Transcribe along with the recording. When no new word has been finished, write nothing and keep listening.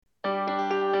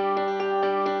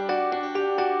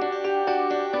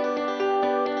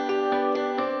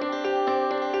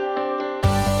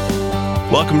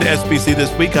Welcome to SBC This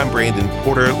Week. I'm Brandon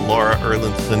Porter. Laura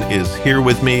Erlandson is here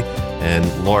with me.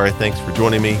 And Laura, thanks for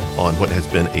joining me on what has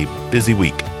been a busy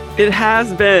week. It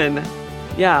has been.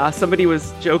 Yeah, somebody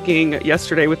was joking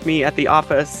yesterday with me at the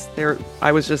office.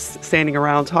 I was just standing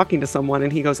around talking to someone,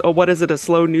 and he goes, "Oh, what is it, a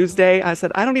slow news day?" I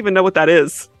said, "I don't even know what that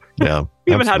is." Yeah,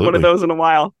 we haven't had one of those in a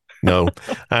while. No.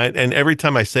 And every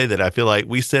time I say that, I feel like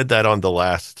we said that on the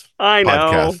last I know.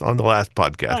 podcast, on the last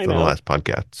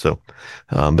podcast. So,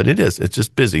 but it's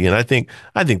just busy. And I think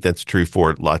that's true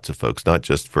for lots of folks, not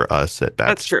just for us at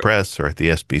Baptist Press or at the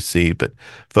SBC, but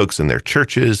folks in their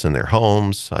churches and their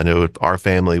homes. I know our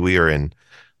family, we are in,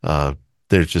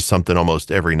 there's just something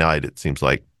almost every night, it seems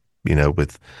like,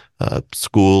 with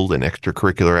school and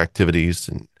extracurricular activities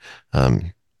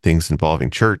and things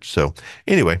involving church. So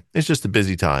anyway, it's just a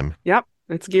busy time. Yep.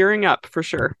 It's gearing up for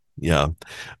sure. Yeah.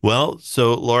 Well,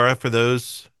 so Laura, for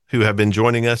those who have been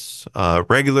joining us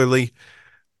regularly,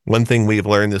 one thing we've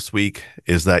learned this week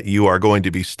is that you are going to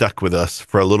be stuck with us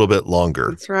for a little bit longer.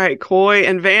 That's right. Coy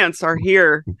and Vance are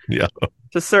here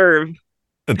to serve.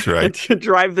 That's right. To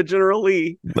drive the General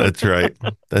Lee. That's right.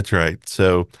 That's right.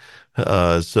 So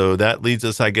that leads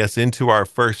us, I guess, into our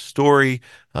first story.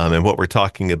 And what we're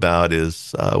talking about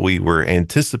is we were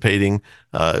anticipating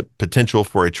potential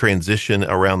for a transition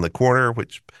around the corner,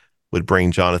 which would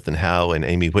bring Jonathan Howe and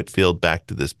Amy Whitfield back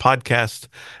to this podcast.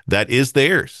 That is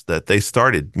theirs, that they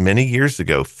started many years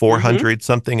ago, 400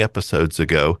 something episodes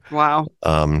ago. Wow.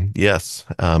 Yes.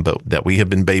 But that we have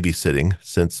been babysitting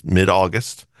since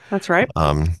mid-August. That's right.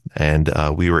 And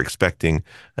we were expecting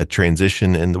a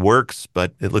transition in the works,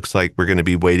 but it looks like we're going to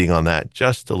be waiting on that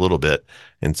just a little bit.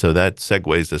 And so that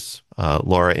segues us,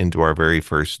 Laura, into our very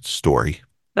first story.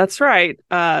 That's right.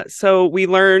 So we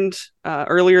learned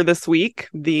earlier this week,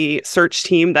 the search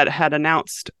team that had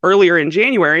announced earlier in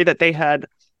January that they had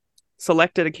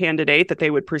selected a candidate that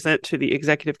they would present to the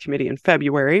executive committee in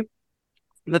February,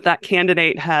 that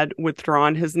candidate had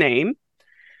withdrawn his name.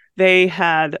 They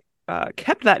had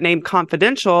kept that name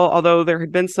confidential, although there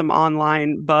had been some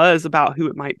online buzz about who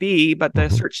it might be, but the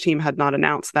search team had not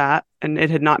announced that, and it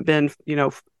had not been,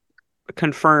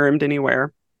 confirmed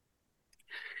anywhere.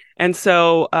 And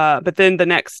so, but then the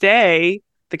next day,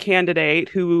 the candidate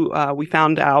who we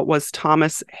found out was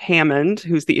Thomas Hammond,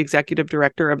 who's the executive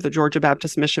director of the Georgia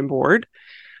Baptist Mission Board.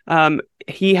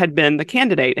 He had been the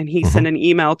candidate, and he sent an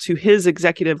email to his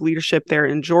executive leadership there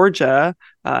in Georgia,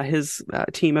 his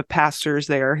team of pastors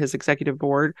there, his executive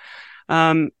board,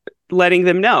 letting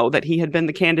them know that he had been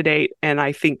the candidate. And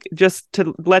I think just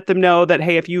to let them know that,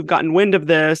 hey, if you've gotten wind of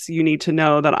this, you need to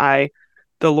know that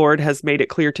the Lord has made it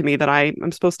clear to me that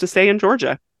I'm supposed to stay in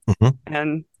Georgia.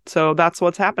 And so that's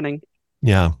what's happening.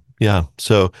 Yeah. Yeah.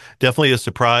 So definitely a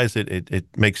surprise. It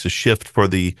makes a shift for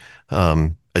the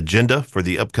agenda for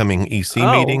the upcoming EC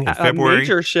meeting in February. A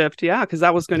major shift, yeah, because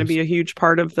that was going to be a huge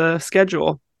part of the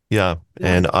schedule. Yeah,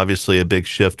 and obviously a big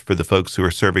shift for the folks who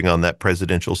are serving on that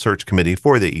presidential search committee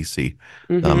for the EC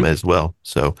as well.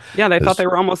 So yeah, they thought they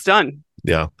were almost done.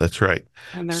 Yeah, that's right.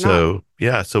 And they're not.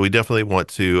 Yeah, so we definitely want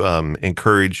to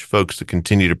encourage folks to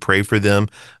continue to pray for them.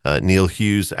 Neil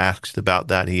Hughes asked about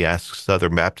that. He asks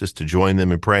Southern Baptists to join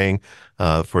them in praying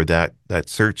for that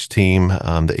search team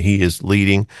that he is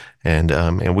leading.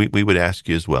 And we would ask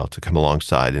you as well to come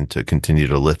alongside and to continue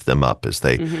to lift them up as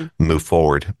they move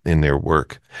forward in their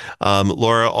work.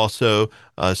 Laura, also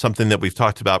something that we've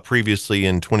talked about previously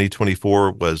in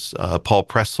 2024 was Paul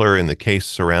Pressler and the case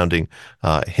surrounding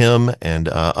him and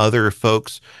other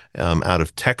folks out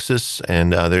of Texas.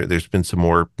 And there's been some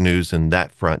more news in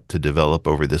that front to develop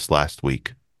over this last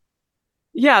week.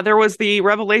 Yeah, there was the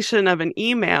revelation of an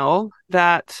email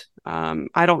that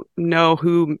I don't know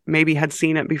who maybe had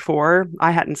seen it before.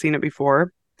 I hadn't seen it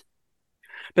before.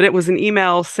 But it was an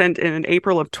email sent in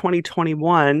April of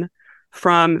 2021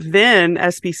 from then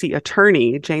SBC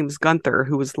attorney James Gunther,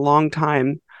 who was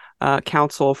longtime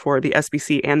counsel for the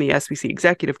SBC and the SBC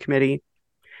Executive Committee.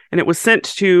 And it was sent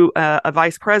to a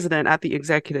vice president at the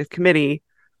Executive Committee,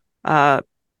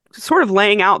 sort of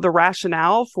laying out the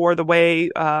rationale for the way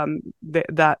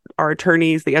that our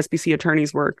attorneys, the SBC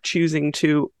attorneys, were choosing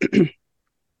to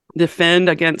defend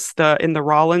in the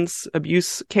Rollins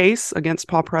abuse case against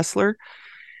Paul Pressler,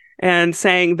 and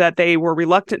saying that they were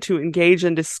reluctant to engage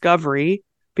in discovery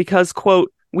because,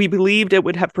 quote, "we believed it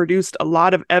would have produced a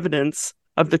lot of evidence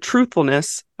of the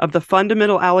truthfulness of the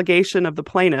fundamental allegation of the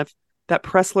plaintiff that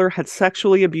Pressler had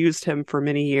sexually abused him for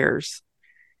many years."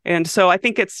 And so I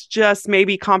think it's just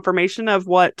maybe confirmation of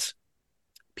what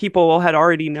people had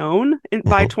already known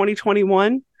by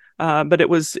 2021. But it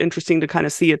was interesting to kind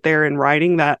of see it there in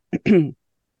writing that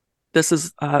this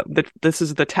is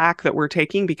the tack that we're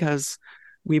taking because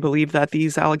we believe that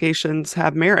these allegations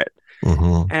have merit.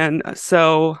 Hmm. And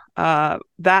so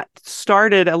that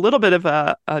started a little bit of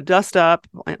a dust up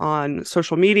on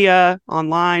social media,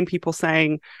 online, people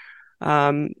saying,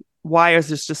 why is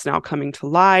this just now coming to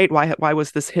light? Why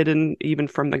was this hidden even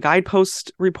from the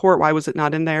Guidepost report? Why was it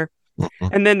not in there? Hmm.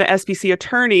 And then the SBC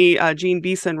attorney, Gene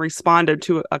Beeson, responded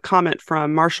to a comment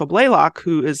from Marshall Blaylock,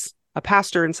 who is a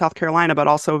pastor in South Carolina, but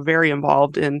also very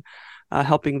involved in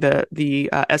helping the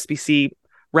SBC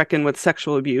reckon with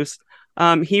sexual abuse.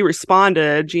 He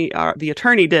responded, the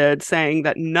attorney did, saying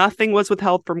that nothing was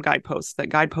withheld from Guidepost, that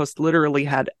Guidepost literally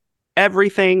had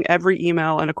everything, every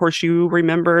email. And of course, you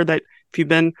remember that if you've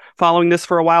been following this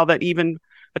for a while, that even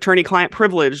attorney-client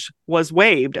privilege was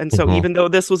waived. And so Hmm. even though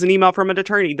this was an email from an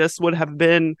attorney, this would have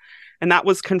been, and that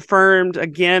was confirmed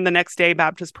again the next day.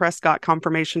 Baptist Press got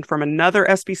confirmation from another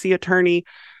SBC attorney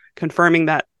confirming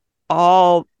that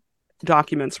all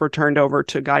documents were turned over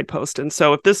to Guidepost. And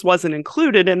so if this wasn't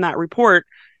included in that report,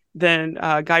 then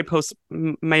Guidepost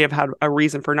may have had a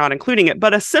reason for not including it.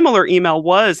 But a similar email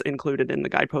was included in the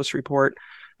Guidepost report,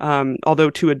 although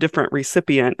to a different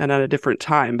recipient and at a different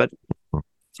time, but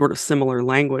sort of similar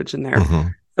language in there. Hmm.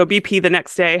 So BP the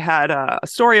next day had a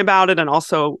story about it, and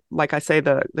also, like I say,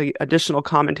 the additional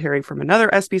commentary from another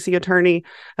SBC attorney,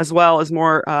 as well as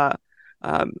more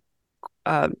um,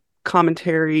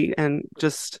 commentary and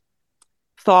just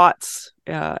thoughts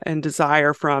and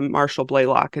desire from Marshall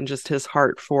Blaylock and just his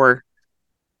heart for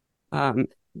um,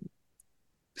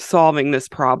 solving this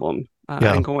problem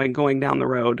Yeah. and going down the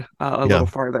road a Yeah. little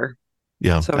farther.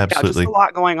 Yeah. So yeah, just a Absolutely.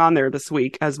 lot going on there this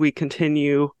week as we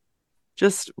continue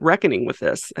just reckoning with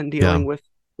this and Yeah. dealing with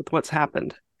what's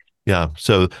happened. Yeah.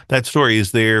 So that story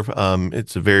is there.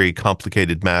 It's a very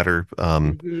complicated matter.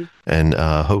 Mm-hmm. And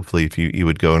hopefully, if you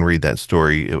would go and read that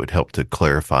story, it would help to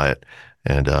clarify it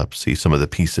and see some of the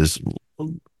pieces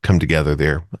come together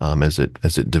there as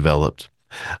it developed.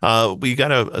 We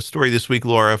got a story this week,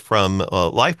 Laura, from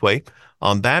Lifeway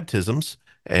on baptisms,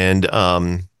 and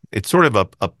it's sort of a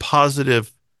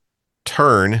positive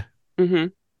turn Mm-hmm.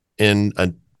 in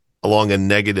along a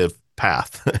negative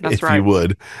path, That's if you right.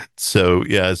 would. So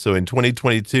yeah, so in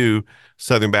 2022,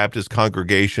 Southern Baptist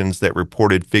congregations that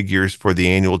reported figures for the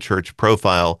annual church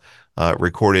profile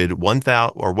recorded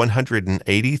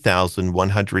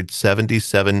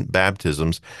 180,177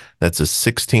 baptisms. That's a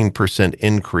 16%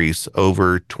 increase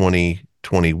over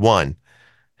 2021.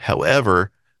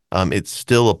 However, it's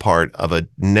still a part of a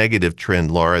negative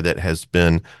trend, Laura, that has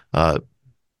been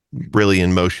really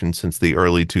in motion since the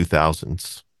early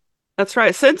 2000s. That's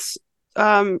right. Since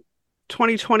um,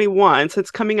 2021, since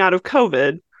coming out of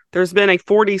COVID, there's been a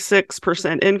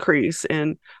 46% increase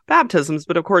in baptisms.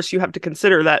 But of course, you have to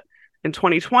consider that in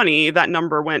 2020, that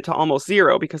number went to almost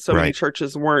zero because so many Right.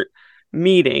 churches weren't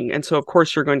meeting. And so, of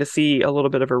course, you're going to see a little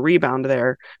bit of a rebound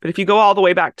there. But if you go all the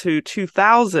way back to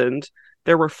 2000,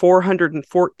 there were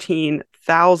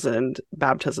 414,000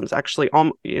 baptisms, actually,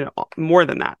 more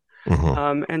than that.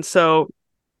 Hmm. And so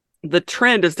the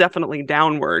trend is definitely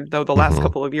downward, though the last Hmm.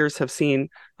 couple of years have seen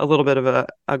a little bit of a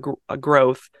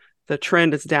growth. The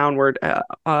trend is downward.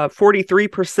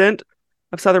 43%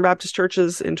 of Southern Baptist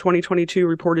churches in 2022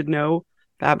 reported no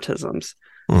baptisms.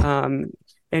 Um,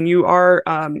 and you are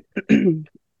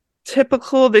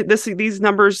typical. These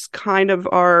numbers kind of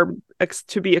are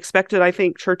to be expected. I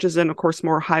think churches in, of course,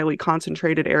 more highly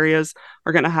concentrated areas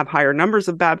are going to have higher numbers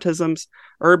of baptisms.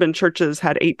 Urban churches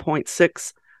had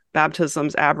 8.6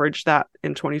 baptisms average that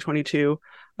in 2022,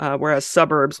 whereas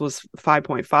suburbs was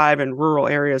 5.5 and rural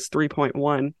areas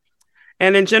 3.1.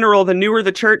 And in general, the newer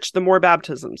the church, the more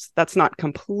baptisms. That's not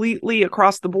completely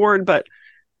across the board, but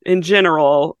in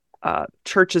general,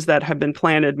 churches that have been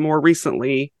planted more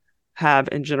recently have,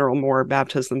 in general, more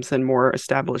baptisms than more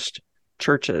established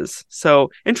churches. So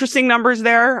interesting numbers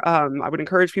there. I would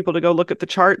encourage people to go look at the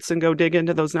charts and go dig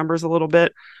into those numbers a little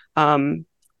bit.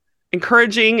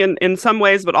 Encouraging in some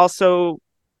ways, but also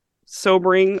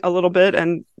sobering a little bit,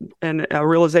 and a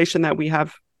realization that we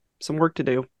have some work to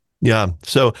do. Yeah.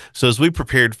 So as we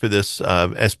prepared for this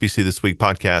SBC This Week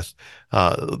podcast,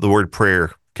 the word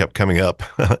prayer kept coming up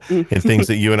and things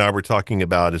that you and I were talking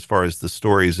about as far as the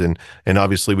stories. And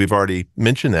obviously we've already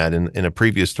mentioned that in a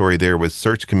previous story there with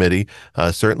Search Committee.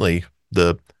 Certainly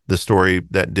the story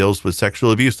that deals with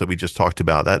sexual abuse that we just talked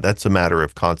about, that's a matter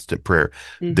of constant prayer.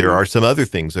 There Mm-hmm. are some other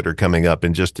things that are coming up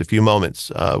in just a few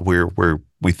moments where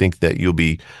we think that you'll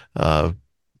be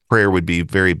prayer would be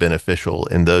very beneficial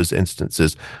in those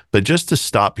instances. But just to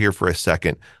stop here for a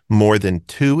second, more than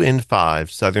 2 in 5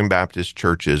 Southern Baptist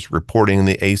churches reporting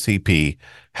the ACP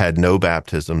had no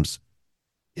baptisms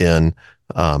in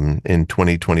in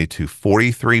 2022.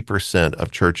 43%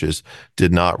 of churches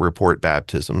did not report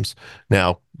baptisms.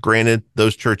 Now, granted,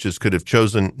 those churches could have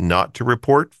chosen not to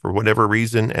report for whatever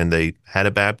reason, and they had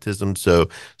a baptism. So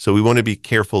we want to be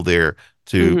careful there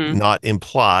to Hmm. not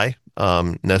imply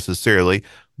necessarily,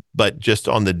 but just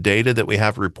on the data that we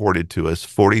have reported to us,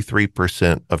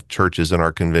 43% of churches in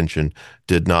our convention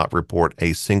did not report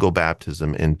a single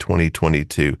baptism in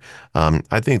 2022.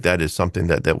 I think that is something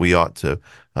that we ought to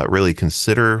really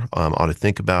consider, ought to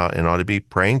think about, and ought to be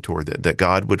praying toward that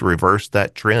God would reverse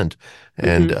that trend. Hmm.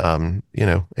 And,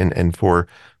 and for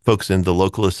folks in the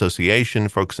local association,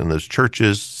 folks in those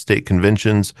churches, state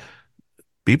conventions,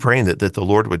 be praying that the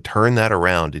Lord would turn that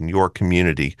around in your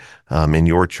community, in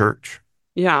your church.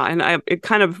 Yeah, and it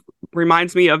kind of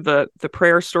reminds me of the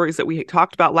prayer stories that we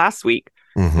talked about last week.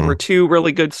 There Hmm. were two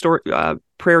really good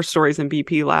prayer stories in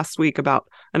BP last week about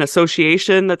an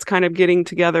association that's kind of getting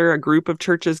together, a group of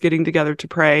churches getting together to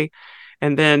pray,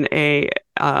 and then a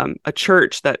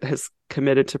church that has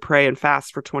committed to pray and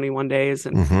fast for 21 days.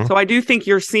 And Hmm. so I do think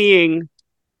you're seeing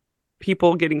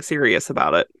people getting serious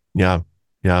about it. Yeah.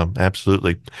 Yeah,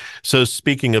 absolutely. So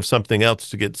speaking of something else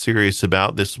to get serious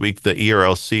about, this week the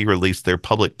ERLC released their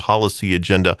public policy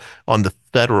agenda on the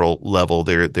federal level.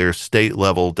 Their state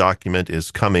level document is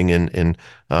coming in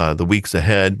the weeks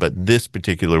ahead, but this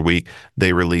particular week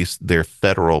they released their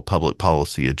federal public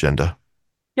policy agenda.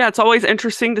 Yeah, it's always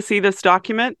interesting to see this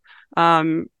document.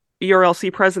 Um,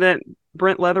 ERLC President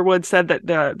Brent Leatherwood said that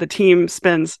the team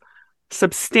spends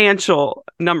substantial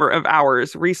number of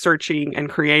hours researching and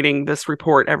creating this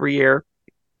report every year.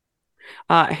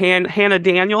 Hannah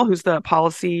Daniel, who's the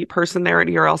policy person there at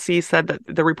ERLC, said that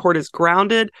the report is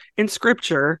grounded in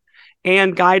scripture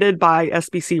and guided by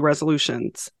SBC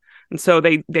resolutions. And so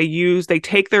they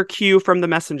take their cue from the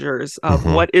messengers of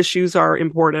Hmm. what issues are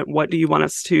important, what do you want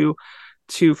us to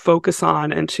focus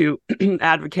on and to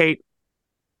advocate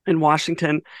in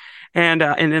Washington and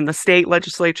in the state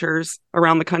legislatures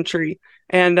around the country.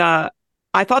 And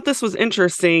I thought this was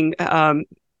interesting.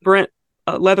 Brent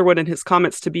Leatherwood, in his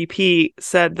comments to BP,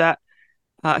 said that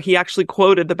he actually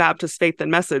quoted the Baptist Faith and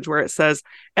Message, where it says,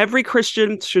 "Every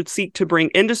Christian should seek to bring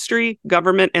industry,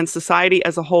 government, and society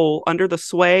as a whole under the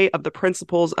sway of the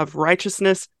principles of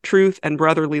righteousness, truth, and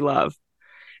brotherly love."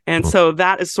 And so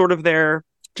that is sort of their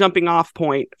jumping off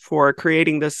point for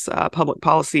creating this public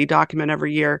policy document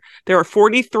every year. There are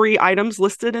 43 items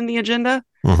listed in the agenda,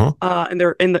 Hmm. and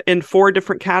they're in four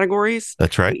different categories.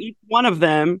 That's And right. each one of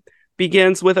them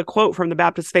begins with a quote from the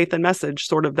Baptist Faith and Message,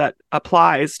 sort of that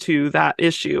applies to that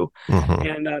issue. Hmm.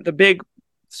 And the big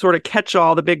sort of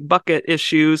catch-all, the big bucket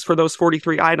issues for those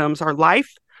 43 items are life,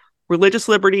 religious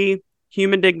liberty,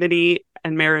 human dignity,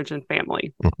 and marriage and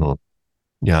family. Hmm.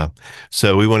 Yeah.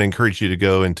 So we want to encourage you to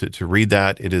go and to read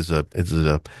that. It is an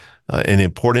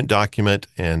important document,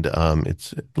 and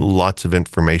it's lots of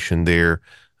information there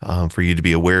for you to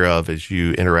be aware of as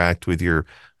you interact with your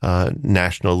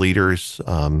national leaders,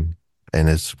 and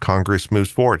as Congress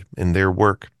moves forward in their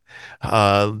work.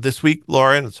 This week,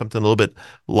 Laura, something a little bit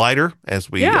lighter as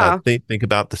we Yeah. think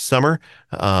about the summer,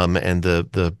 and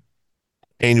the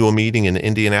annual meeting in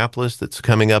Indianapolis that's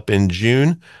coming up in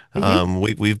June. Hmm.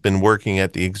 We've been working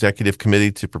at the executive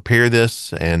committee to prepare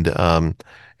this, and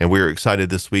we're excited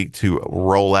this week to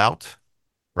roll out.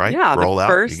 Right, Yeah, the roll out.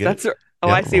 You first. get it? That's oh,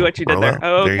 Yeah, I see what you did roll there. out.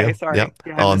 Oh, There you okay, go. sorry. Yep,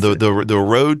 Yeah, I on missed it. the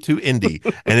road to Indy,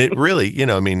 and it really,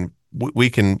 I mean, we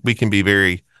can be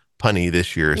very punny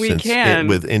this year We since it can.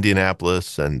 with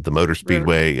Indianapolis and the Motor We're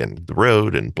Speedway and the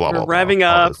road and blah we're blah blah, revving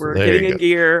all up, this. So we're there getting you in go.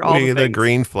 gear, all We the get the things.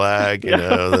 green flag, Yeah.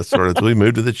 that sort of. We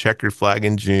moved to the checkered flag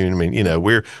in June. I mean,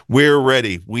 we're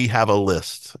ready. We have a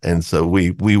list, and so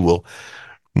we will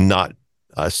not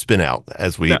spin out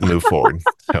as we No. move forward.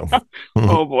 So.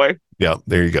 Oh boy. Yeah,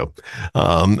 there you go.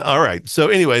 All right. So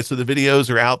anyway, so the videos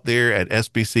are out there at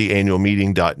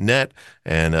sbcannualmeeting.net,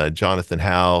 and Jonathan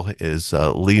Howe is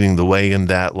leading the way in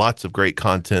that. Lots of great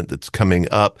content that's coming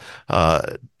up.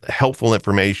 Helpful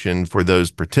information for those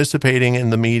participating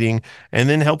in the meeting, and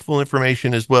then helpful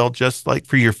information as well, just like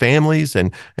for your families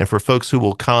and for folks who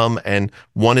will come and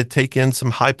want to take in some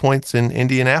high points in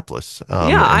Indianapolis.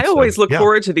 Yeah, I And so, always look yeah,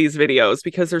 forward to these videos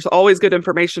because there's always good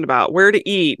information about where to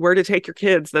eat, where to take your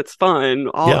kids. That's fun.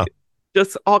 yeah,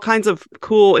 Just all kinds of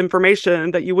cool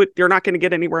information that you're not going to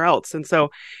get anywhere else. And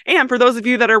for those of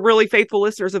you that are really faithful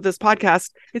listeners of this podcast,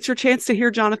 it's your chance to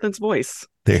hear Jonathan's voice.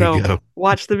 there you So go.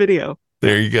 watch the video.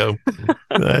 There you go.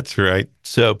 That's right.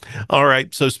 So, all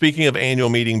right. So, speaking of annual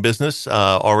meeting business,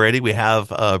 already we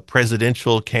have a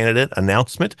presidential candidate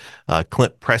announcement.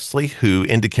 Clint Presley, who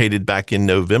indicated back in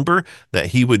November that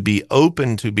he would be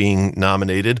open to being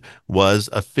nominated, was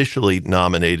officially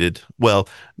nominated. Well,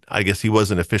 I guess he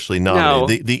wasn't officially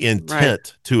nominated. No, The right.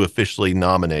 intent to officially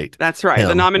nominate That's right.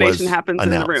 The him nomination was happens in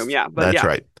the room. announced. Yeah, but That's yeah,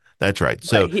 right. That's right. but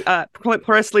So, he Clint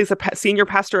Presley's a senior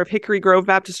pastor of Hickory Grove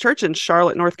Baptist Church in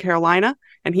Charlotte, North Carolina,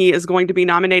 and he is going to be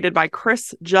nominated by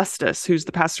Chris Justice, who's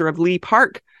the pastor of Lee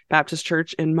Park Baptist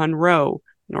Church in Monroe,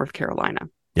 North Carolina.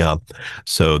 yeah.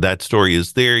 So that story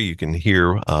is there. You can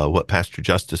hear what Pastor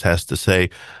Justice has to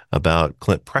say about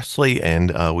Clint Presley,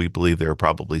 and we believe there are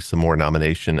probably some more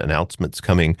nomination announcements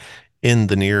coming in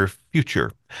the near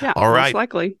future. Yeah, All most right.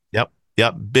 likely. Yep.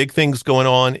 Yep. Big things going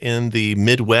on in the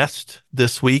Midwest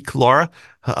this week, Laura.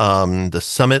 The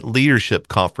Summit Leadership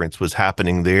Conference was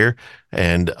happening there,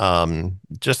 and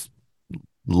just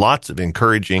lots of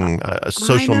encouraging I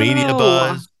social media know.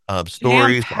 buzz, Jam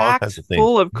stories, all kinds packed of things.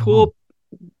 full of Mhm. cool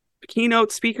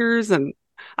keynote speakers. And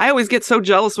I always get so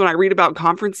jealous when I read about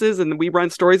conferences and we run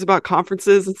stories about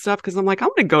conferences and stuff because I'm like, I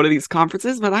want to go to these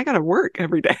conferences, but I got to work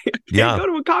every day. I can't Yeah. go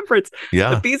to a conference.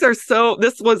 Yeah. But these are so,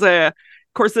 this was of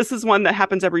course, this is one that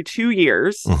happens every 2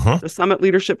 years. Hmm. The Summit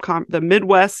the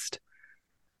Midwest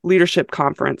Leadership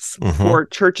Conference Hmm. for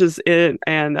churches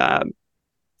and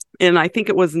I think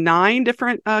it was nine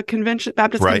different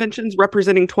Baptist Right. conventions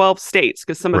representing 12 states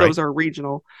because some of Right. those are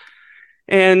regional.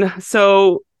 And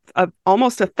so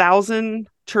almost 1,000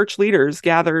 church leaders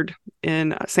gathered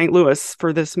in St. Louis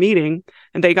for this meeting,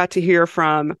 and they got to hear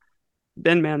from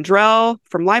Ben Mandrell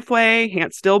from Lifeway,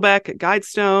 Hans Stillbeck at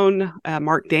Guidestone,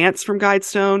 Mark Dance from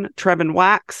Guidestone, Trevin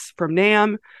Wax from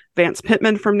NAM, Vance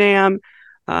Pittman from NAM,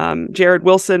 Jared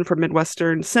Wilson from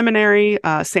Midwestern Seminary,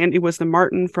 Sandy Wisdom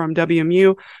Martin from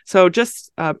WMU. So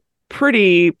just a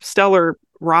pretty stellar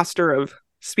roster of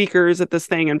speakers at this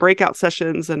thing and breakout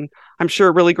sessions, and I'm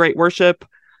sure really great worship.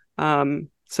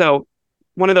 So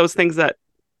one of those things that,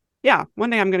 yeah, one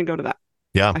day I'm going to go to that.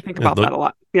 Yeah. I think It about that looked a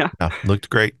lot. Yeah. Yeah, looked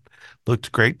great.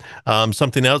 Looked great.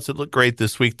 Something else that looked great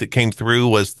this week that came through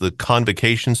was the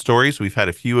convocation stories. We've had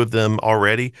a few of them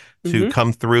already to Mm-hmm.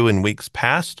 come through in weeks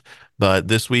past, but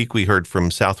this week we heard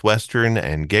from Southwestern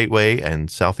and Gateway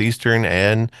and Southeastern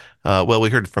and well, we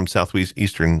heard from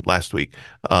Southeastern last week.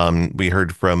 We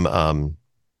heard from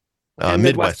And Midwestern.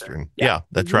 Midwestern. Yeah. Yeah,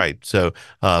 that's Mm-hmm. right. So,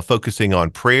 focusing on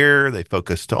prayer, they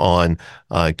focused on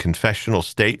confessional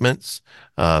statements,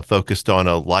 focused on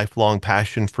a lifelong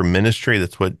passion for ministry.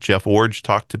 That's what Jeff Orge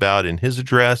talked about in his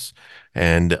address.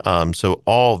 And so,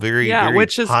 all very, Yeah, very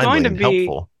which is going timely to and be,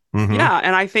 helpful. Hmm. yeah.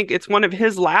 And I think it's one of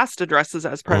his last addresses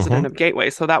as president Hmm. of Gateway.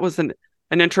 So that was an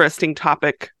interesting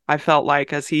topic, I felt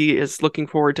like, as he is looking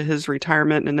forward to his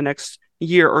retirement in the next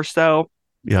year or so.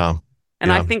 Yeah.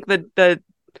 And I Yeah. think that the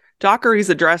Dockery's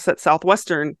address at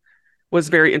Southwestern was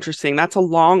very interesting. That's a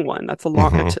long one. That's Hmm.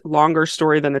 longer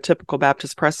story than a typical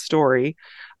Baptist Press story,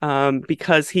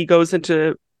 because he goes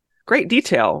into great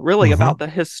detail, really, Hmm. about the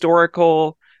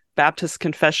historical Baptist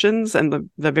confessions and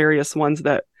the various ones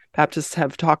that Baptists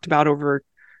have talked about over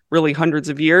really hundreds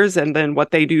of years, and then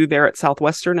what they do there at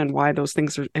Southwestern and why those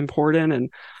things are important.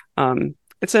 And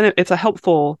it's a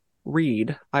helpful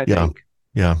read, I Yeah. think.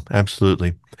 Yeah,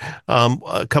 absolutely.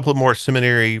 A couple of more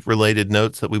seminary related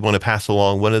notes that we want to pass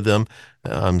along. One of them,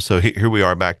 so here we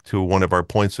are back to one of our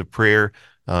points of prayer.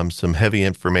 Some heavy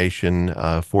information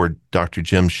for Dr.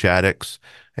 Jim Shaddix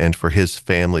and for his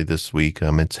family this week.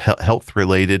 It's health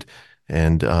related,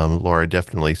 and Laura,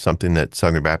 definitely something that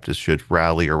Southern Baptists should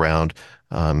rally around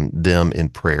them in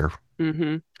prayer.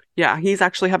 Mm-hmm. Yeah, he's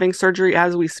actually having surgery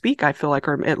as we speak, I feel like,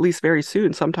 or at least very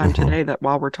soon, sometime Hmm. today, that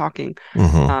while we're talking,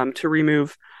 Hmm. to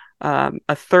remove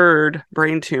a third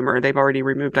brain tumor. They've already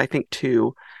removed, I think,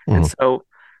 two. And Hmm. so,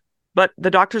 but the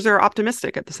doctors are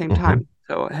optimistic at the same Hmm. time.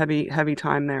 So a heavy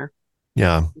time there.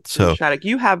 Yeah. Jim So Shattuck.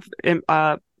 You have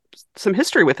some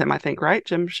history with him, I think, right?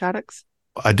 Jim Shattuck's.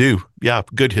 I do. Yeah.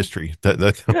 Good history. Good.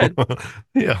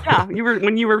 Yeah. Yeah, you were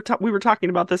when you were we were talking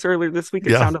about this earlier this week.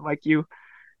 It Yeah. sounded like you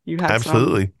had some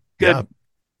Absolutely. Yeah. good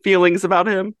feelings about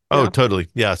him. Oh, Yeah. totally.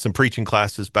 Yeah. Some preaching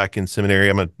classes back in seminary.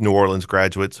 I'm a New Orleans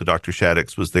graduate, so Dr.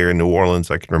 Shaddix was there in New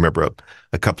Orleans. I can remember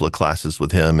a couple of classes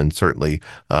with him, and certainly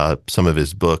some of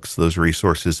his books. Those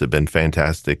resources have been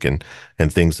fantastic, and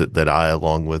things that I,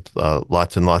 along with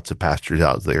lots and lots of pastors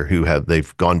out there who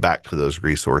they've gone back to those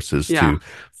resources Yeah. to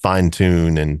fine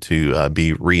tune and to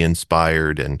be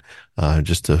re-inspired and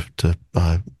just to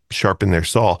sharpen their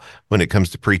saw when it comes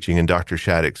to preaching. And Dr.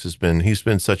 Shaddix he's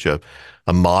been such a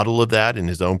model of that in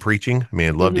his own preaching. I mean,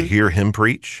 I'd love to Hmm. hear him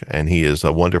preach, and he is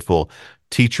a wonderful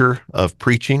teacher of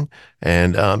preaching,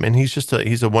 and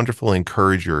he's a wonderful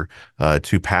encourager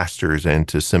to pastors and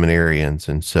to seminarians,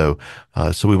 and so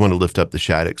we want to lift up the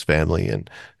Shaddix family and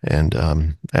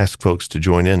ask folks to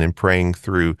join in praying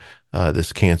through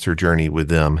this cancer journey with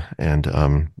them,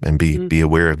 and be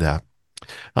aware of that.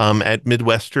 At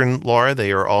Midwestern, Laura,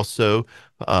 they are also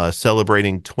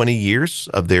celebrating 20 years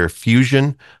of their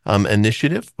Fusion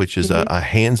initiative, which is Hmm. a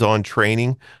hands-on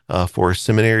training for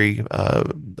seminary.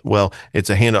 Well, it's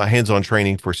a hands-on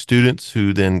training for students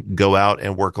who then go out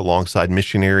and work alongside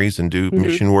missionaries and do Hmm.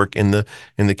 mission work in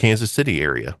the Kansas City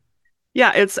area.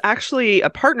 Yeah, it's actually a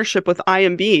partnership with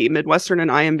IMB. Midwestern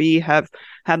and IMB have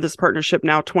had this partnership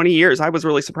now 20 years. I was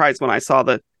really surprised when I saw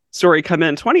the story come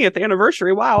in. 20th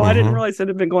anniversary. Wow, I didn't Hmm. realize it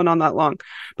had been going on that long.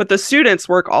 But the students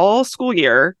work all school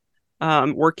year,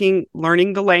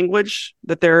 learning the language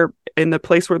that they're in the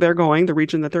place where they're going, the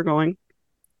region that they're going,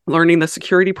 learning the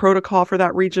security protocol for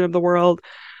that region of the world.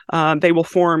 They will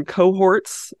form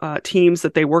cohorts, teams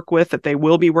that they work with, that they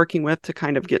will be working with to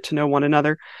kind of get to know one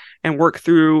another and work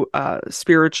through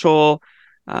spiritual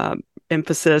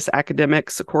emphasis,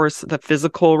 academics, of course, the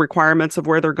physical requirements of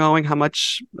where they're going, how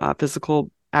much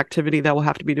physical activity they will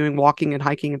have to be doing, walking and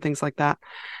hiking and things like that.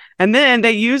 And then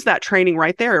they use that training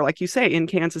right there, like you say, in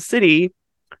Kansas City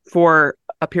for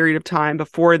a period of time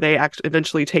before they actually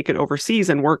eventually take it overseas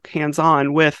and work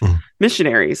hands-on with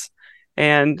missionaries.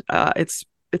 And it's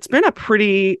been a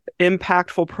pretty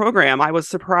impactful program. I was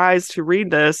surprised to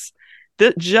read this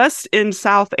that just in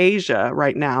South Asia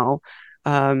right now,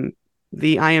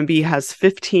 the IMB has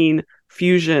 15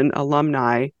 Fusion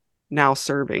alumni now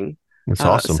serving. That's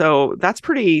awesome. So that's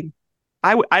pretty.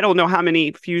 I don't know how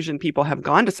many Fusion people have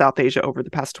gone to South Asia over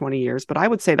the past 20 years, but I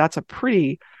would say that's a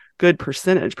pretty good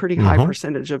percentage, pretty high Hmm.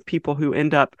 percentage of people who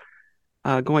end up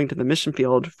going to the mission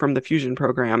field from the Fusion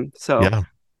program. So Yeah.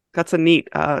 that's a neat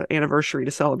anniversary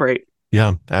to celebrate.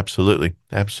 Yeah, absolutely.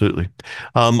 Absolutely.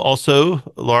 Also,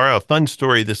 Laura, a fun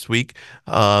story this week.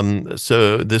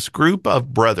 So this group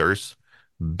of brothers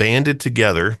banded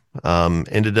together,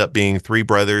 ended up being three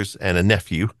brothers and a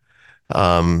nephew.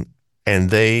 Um, and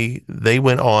they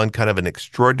went on kind of an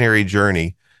extraordinary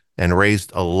journey and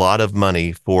raised a lot of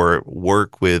money for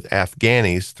work with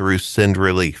Afghanis through Send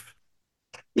Relief.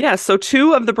 Yeah, so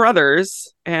two of the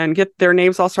brothers, and get their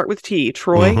names all start with T,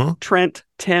 Troy, Mm-hmm. Trent,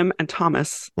 Tim, and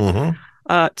Thomas.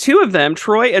 Mm-hmm. Two of them,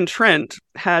 Troy and Trent,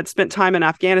 had spent time in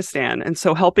Afghanistan, and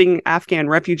so helping Afghan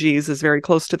refugees is very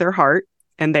close to their heart.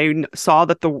 And they saw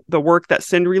that the work that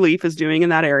Send Relief is doing in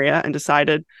that area, and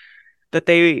decided that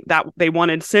they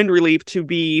wanted Send Relief to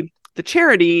be the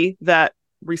charity that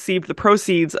received the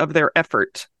proceeds of their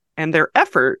effort. And their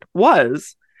effort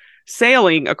was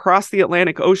sailing across the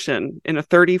Atlantic Ocean in a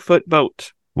 30-foot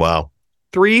boat, Wow.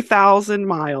 3,000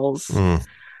 miles Mm.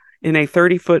 in a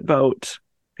 30-foot boat.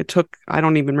 It took, I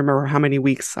don't even remember how many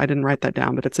weeks. I didn't write that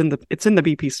down, but it's in the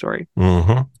BP story.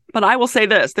 Mm-hmm. But I will say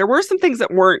this, there were some things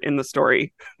that weren't in the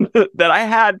story that I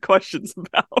had questions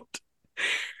about,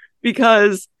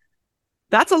 because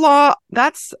that's a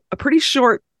pretty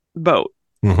short boat.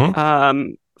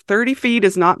 Mm-hmm. 30 feet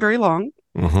is not very long.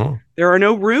 Mm-hmm. There are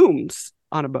no rooms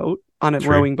on a True.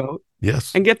 rowing boat.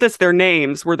 Yes. And get this, their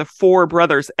names were the four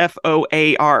brothers,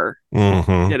 Foar.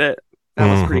 Mm-hmm. Get it? That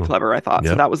was pretty Mm-hmm. clever, I thought. So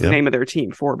Yep. that was the Yep. name of their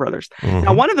team, Four Brothers. Now,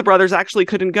 Mm-hmm. one of the brothers actually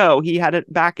couldn't go. He had a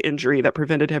back injury that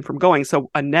prevented him from going. So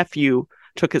a nephew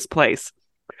took his place.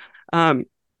 Um,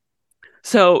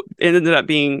 so it ended up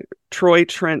being Troy,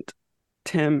 Trent,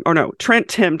 Tim, or no, Trent,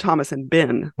 Tim, Thomas, and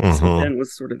Ben. So Mm-hmm. Ben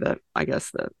was sort of the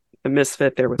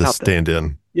misfit there The without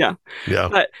stand-in. yeah. Yeah.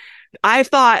 But I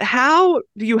thought, how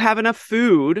do you have enough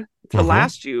food to Mm-hmm.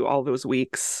 last you all those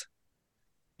weeks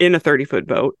in a 30-foot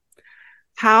boat?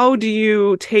 How do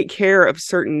you take care of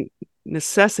certain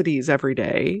necessities every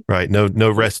day? Right. No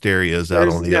rest areas out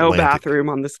There's on the no Atlantic. bathroom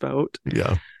on this boat.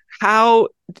 Yeah. How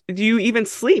do you even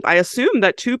sleep? I assume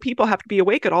that two people have to be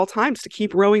awake at all times to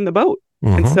keep rowing the boat.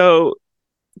 And Mm-hmm. so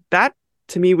that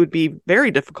to me would be very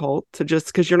difficult, to just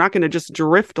because you're not going to just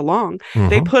drift along. They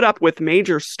Mm-hmm. put up with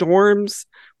major storms,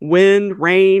 wind,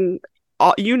 rain,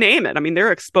 you name it. I mean,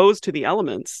 they're exposed to the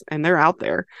elements and they're out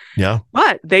there, Yeah.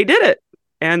 but they did it.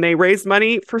 And they raised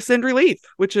money for Send Relief,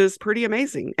 which is pretty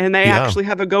amazing. And they Yeah. actually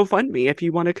have a GoFundMe if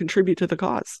you want to contribute to the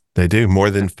cause. They do. More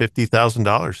than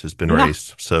 $50,000 has been Yeah,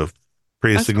 raised. So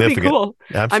pretty that's pretty significant. cool.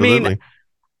 I mean, Absolutely.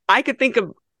 I could think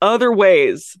of other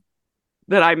ways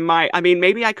that I might. I mean,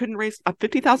 maybe I couldn't raise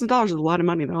 $50,000 is a lot of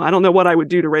money, though. I don't know what I would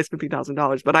do to raise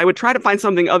 $50,000, but I would try to find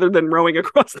something other than rowing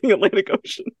across the Atlantic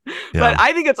Ocean. Yeah. But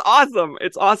I think it's awesome.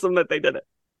 It's awesome that they did it.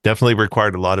 Definitely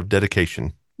required a lot of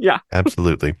dedication. Yeah.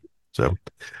 Absolutely. So,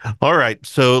 all right.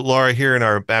 So, Laura, here in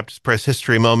our Baptist Press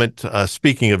history moment,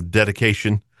 speaking of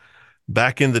dedication,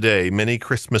 back in the day, many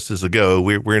Christmases ago,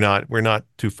 we're not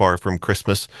too far from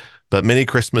Christmas, but many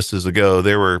Christmases ago,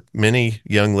 there were many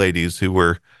young ladies who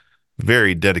were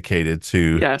very dedicated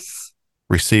to Yes.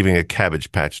 receiving a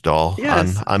Cabbage Patch doll.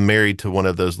 Yes. I'm married to one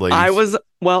of those I ladies. was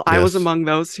I was Yes. among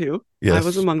those too. I was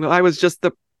Yes. among those. I was just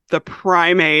the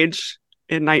prime age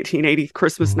in 1980,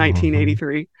 Christmas Mhm.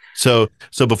 1983. So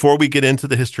before we get into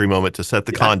the history moment, to set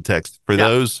the Yeah. context for Yeah.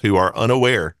 those who are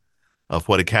unaware of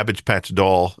what a Cabbage Patch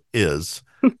doll is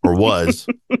or was,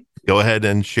 go ahead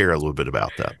and share a little bit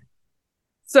about that.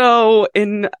 So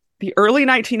in the early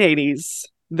 1980s,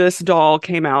 this doll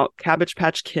came out. Cabbage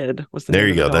Patch Kid was the There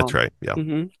name you of the go. That's doll. right. Yeah.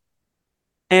 hmm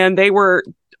And they were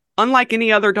unlike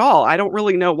any other doll. I don't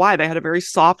really know why. They had a very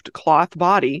soft cloth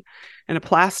body and a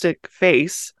plastic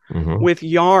face hmm with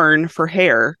yarn for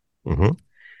hair. hmm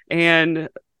And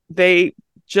they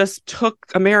just took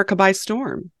America by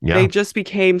storm. They Yeah. just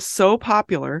became so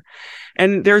popular.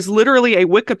 And there's literally a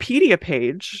Wikipedia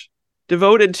page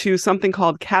devoted to something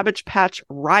called Cabbage Patch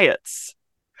Riots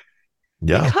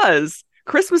Yeah. because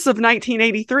Christmas of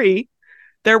 1983,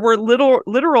 there were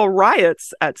literal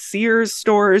riots at Sears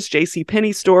stores, J.C.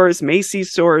 Penney stores,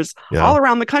 Macy's stores, Yeah. all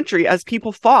around the country as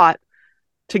people fought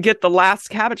to get the last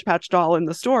Cabbage Patch doll in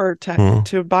the store Mm.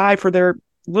 to buy for their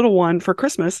little one for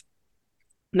Christmas.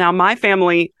 Now, my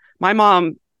family, my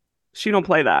mom, she don't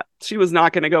play that. She was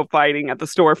not going to go fighting at the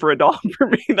store for a doll for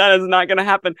me. That is not going to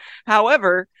happen.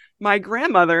 However, my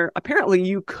grandmother, apparently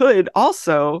you could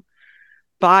also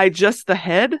buy just the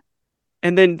head,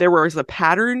 and then there was a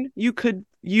pattern you could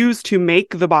use to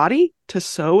make the body, to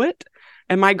sew it.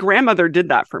 And my grandmother did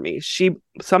that for me. She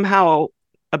somehow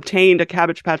obtained a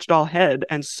Cabbage Patch doll head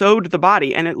and sewed the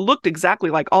body, and it looked exactly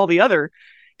like all the other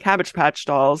Cabbage Patch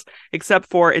dolls, except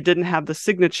for it didn't have the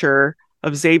signature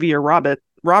of Xavier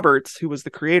Roberts, who was the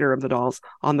creator of the dolls,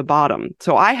 on the bottom.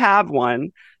 So I have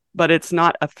one, but it's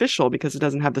not official because it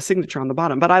doesn't have the signature on the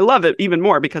bottom. But I love it even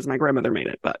more because my grandmother made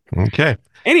it. But Okay.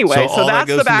 So anyway, so all that that's the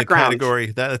goes in the background. category,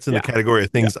 that's in the Yeah. category of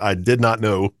Yeah. things I did not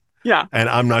know, Yeah. and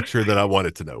I'm not sure that I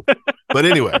wanted to know. But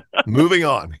anyway, moving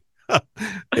on.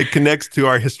 It connects to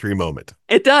our history moment.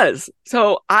 It does.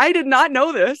 So I did not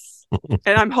know this.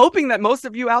 And I'm hoping that most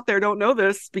of you out there don't know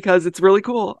this because it's really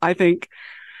cool, I think.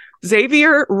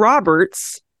 Xavier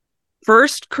Roberts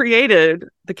first created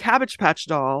the Cabbage Patch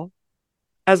doll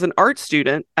as an art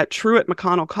student at Truett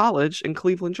McConnell College in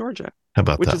Cleveland, Georgia, How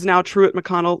about which that? is now Truett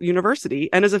McConnell University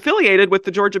and is affiliated with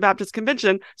the Georgia Baptist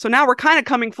Convention. So now we're kind of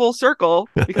coming full circle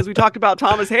because we talked about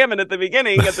Thomas Hammond at the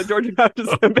beginning at the Georgia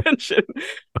Baptist Convention.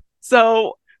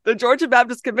 So the Georgia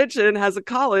Baptist Convention has a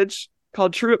college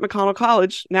called Truett McConnell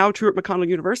College, now Truett McConnell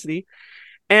University.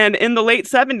 And in the late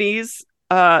 70s,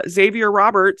 Xavier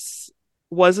Roberts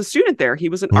was a student there. He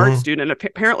was an art student,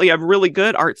 apparently a really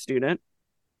good art student.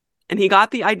 And he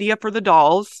got the idea for the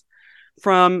dolls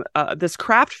from this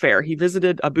craft fair. He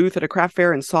visited a booth at a craft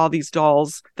fair and saw these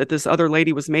dolls that this other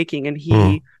lady was making. And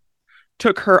he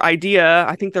took her idea.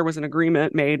 I think there was an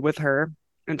agreement made with her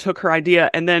and took her idea.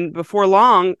 And then before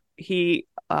long, he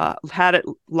had it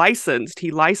licensed. He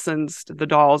licensed the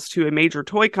dolls to a major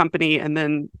toy company. And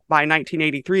then by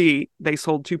 1983, they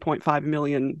sold 2.5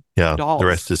 million dolls. The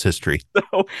rest is history.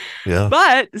 So, Yeah.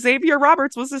 but Xavier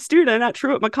Roberts was a student at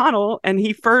Truett McConnell, and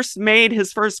he first made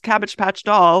his first Cabbage Patch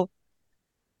doll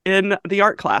in the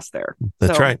art class there.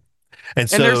 That's right. And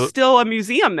so there's still a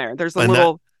museum there. There's a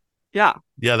little, yeah,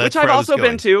 that's which I've also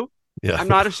been to. Yeah. I'm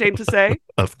not ashamed to say.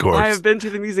 Of course. I have been to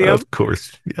the museum. Of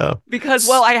course. Yeah. Because,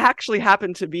 well, I actually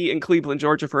happened to be in Cleveland,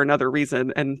 Georgia for another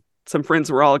reason. And some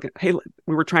friends were all, hey,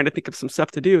 we were trying to think of some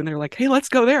stuff to do. And they're like, hey, let's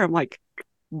go there. I'm like,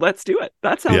 let's do it.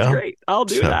 That sounds great. I'll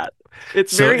do that.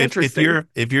 It's very interesting.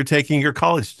 If you're taking your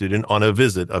college student on a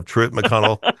visit of Truett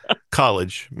McConnell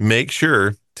College, make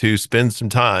sure to spend some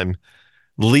time,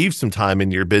 leave some time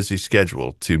in your busy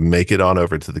schedule to make it on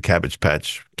over to the Cabbage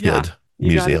Patch Kid You got to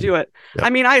Museum. do it. Yep. I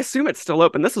mean, I assume it's still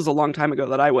open. This was a long time ago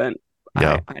that I went.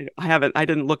 Yeah. I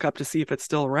didn't look up to see if it's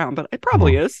still around, but it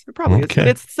probably is. It probably is. Okay. But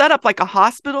it's set up like a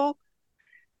hospital,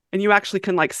 and you actually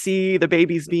can like see the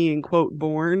babies being, quote,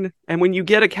 born. And when you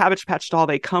get a Cabbage Patch doll,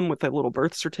 they come with a little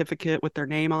birth certificate with their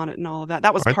name on it and all of that.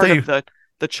 That was part of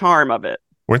the charm of it.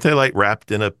 Weren't they like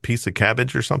wrapped in a piece of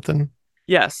cabbage or something?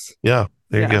 Yes. Yeah.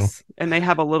 There you go. And they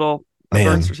have a little a birth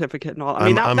Man, certificate and all. I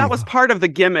mean, that I'm was part of the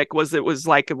gimmick, was it was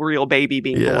like a real baby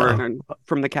being yeah. born and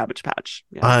from the Cabbage Patch.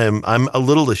 Yeah. I'm a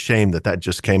little ashamed that that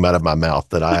just came out of my mouth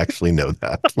that I actually know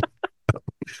that.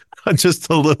 I'm just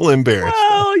a little embarrassed.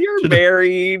 Well, you're Should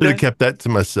married. have kept that to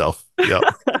myself. Yep.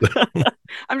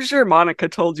 I'm sure Monica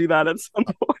told you that at some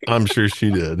point. I'm sure she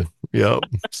did. Yep.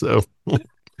 So,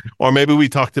 or maybe we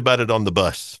talked about it on the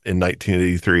bus in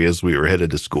 1983 as we were headed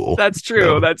to school. That's true.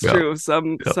 So, That's yep, true.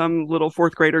 yep, Some little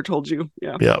fourth grader told you.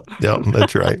 Yeah. yep, yep.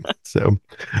 That's right. So,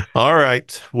 all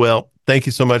right. Well, thank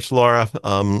you so much, Laura.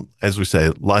 As we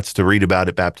say, lots to read about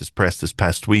at Baptist Press this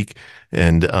past week.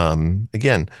 And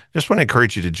again, just want to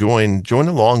encourage you to join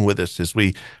along with us as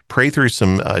we pray through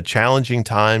some challenging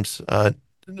times.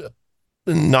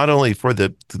 Not only for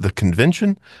the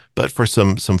convention, but for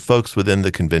some folks within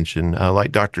the convention,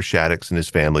 like Dr. Shaddix and his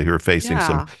family, who are facing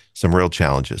Yeah. some real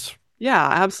challenges. Yeah,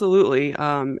 absolutely.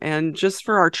 And just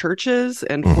for our churches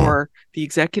and Hmm. for the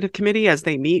executive committee as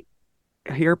they meet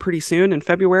here pretty soon in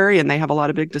February and they have a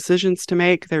lot of big decisions to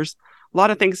make, there's a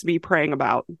lot of things to be praying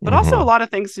about, but also a Hmm. lot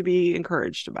of things to be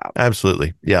encouraged about.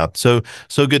 Absolutely. Yeah. So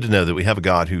good to know that we have a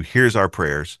God who hears our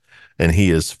prayers and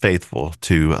he is faithful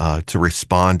to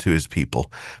respond to his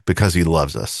people because he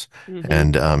loves us. Hmm.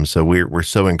 And so we're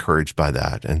so encouraged by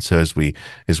that. And so as we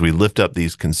lift up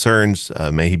these concerns,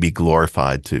 may he be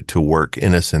glorified to work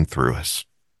in us and through us.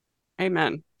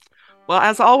 Amen. Well,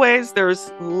 as always,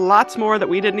 there's lots more that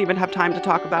we didn't even have time to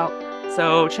talk about.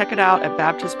 So check it out at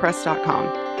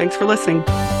baptistpress.com. Thanks for listening.